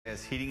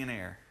as heating and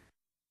air.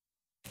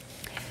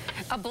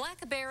 A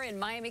black bear in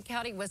Miami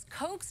County was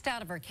coaxed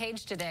out of her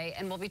cage today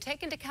and will be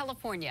taken to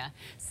California.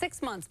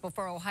 6 months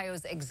before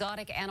Ohio's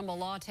exotic animal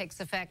law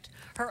takes effect,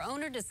 her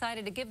owner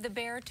decided to give the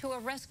bear to a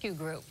rescue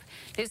group.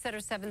 News Center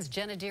 7's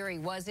Jenna Deary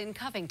was in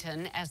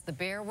Covington as the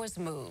bear was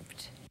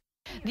moved.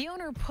 The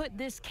owner put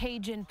this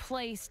cage in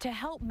place to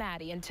help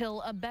Maddie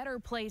until a better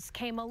place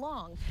came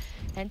along.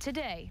 And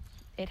today,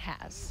 it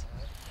has.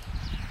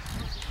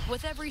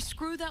 With every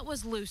screw that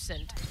was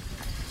loosened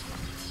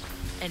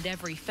and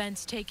every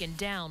fence taken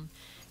down,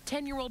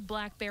 10-year-old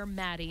black bear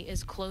Maddie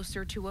is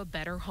closer to a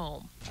better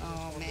home.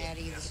 Oh,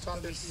 Maddie, this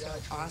will be so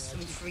awesome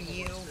for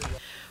you.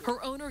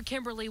 Her owner,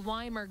 Kimberly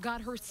Weimer,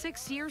 got her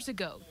 6 years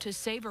ago to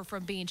save her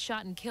from being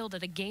shot and killed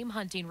at a game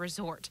hunting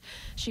resort.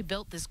 She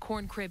built this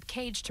corn crib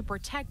cage to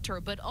protect her,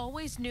 but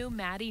always knew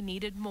Maddie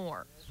needed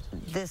more.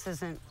 This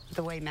isn't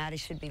the way Maddie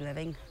should be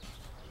living.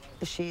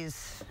 She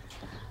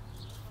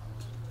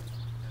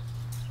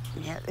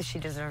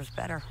deserves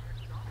better.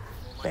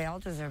 They all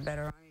deserve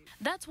better.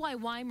 That's why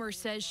Weimer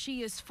says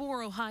she is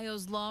for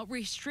Ohio's law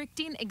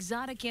restricting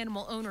exotic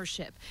animal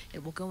ownership.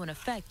 It will go in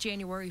effect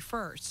January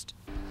 1st.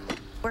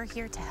 We're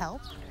here to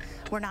help.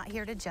 We're not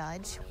here to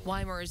judge.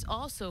 Weimer is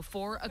also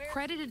for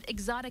accredited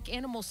exotic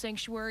animal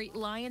sanctuary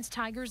Lions,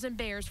 Tigers, and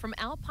Bears from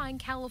Alpine,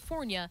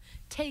 California,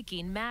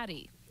 taking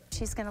Maddie.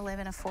 She's going to live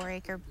in a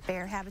 4-acre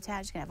bear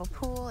habitat. She's going to have a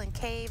pool and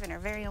cave and her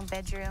very own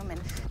bedroom, and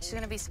she's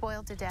going to be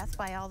spoiled to death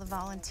by all the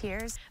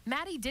volunteers.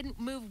 Maddie didn't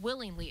move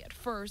willingly at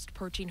first,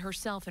 perching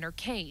herself in her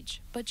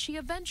cage, but she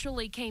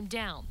eventually came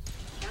down.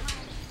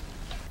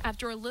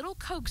 After a little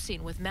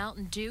coaxing with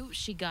Mountain Dew,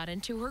 she got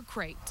into her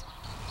crate,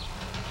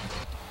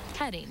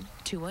 heading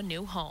to a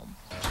new home.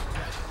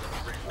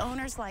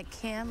 Owners like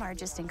Kim are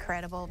just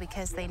incredible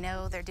because they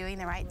know they're doing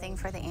the right thing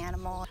for the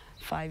animal.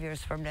 5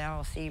 years from now,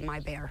 I'll see my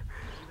bear,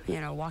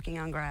 walking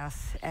on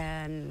grass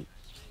and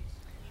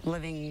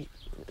living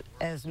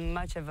as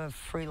much of a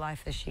free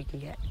life as she can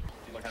get.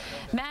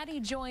 Maddie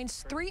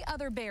joins 3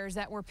 other bears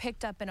that were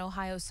picked up in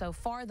Ohio so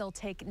far. They'll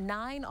take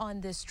 9 on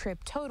this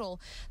trip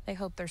total. They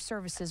hope their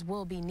services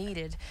will be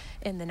needed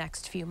in the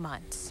next few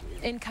months.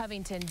 In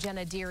Covington,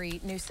 Jenna Deary,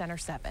 News Center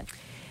 7.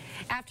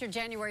 After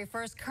January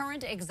 1st,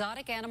 current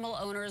exotic animal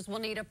owners will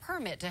need a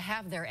permit to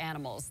have their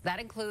animals. That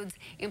includes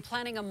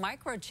implanting a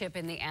microchip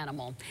in the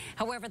animal.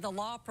 However, the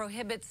law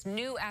prohibits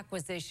new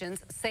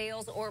acquisitions,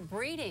 sales, or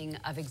breeding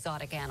of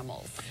exotic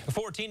animals.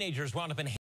 4 teenagers wound up in